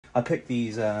I picked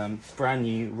these brand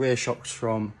new rear shocks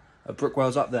from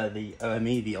Brookwell's up there, the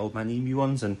OME, the Old Man Emu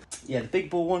ones, and yeah, the big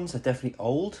ball ones are definitely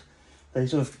old. They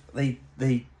sort of,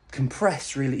 they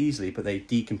compress really easily, but they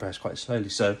decompress quite slowly,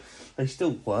 so they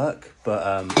still work,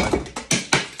 but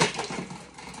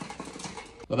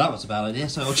well, that was a bad idea,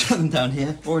 so I'll chuck them down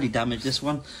here. Already damaged this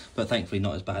one, but thankfully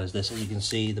not as bad as this. As you can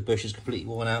see, the bush is completely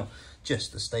worn out.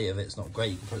 Just the state of it's not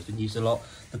great. You can probably it's been used a lot.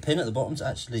 The pin at the bottom's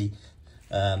actually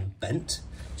bent,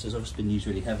 so it's obviously been used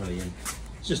really heavily, and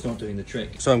it's just not doing the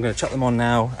trick. So I'm going to chuck them on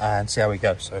now and see how we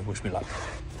go, so wish me luck.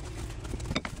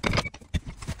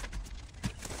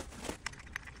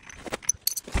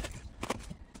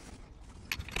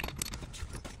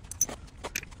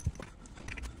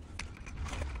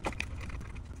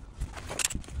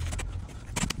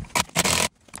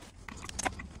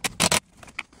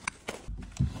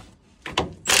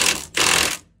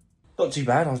 Not too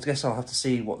bad. I guess I'll have to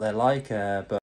see what they're like, but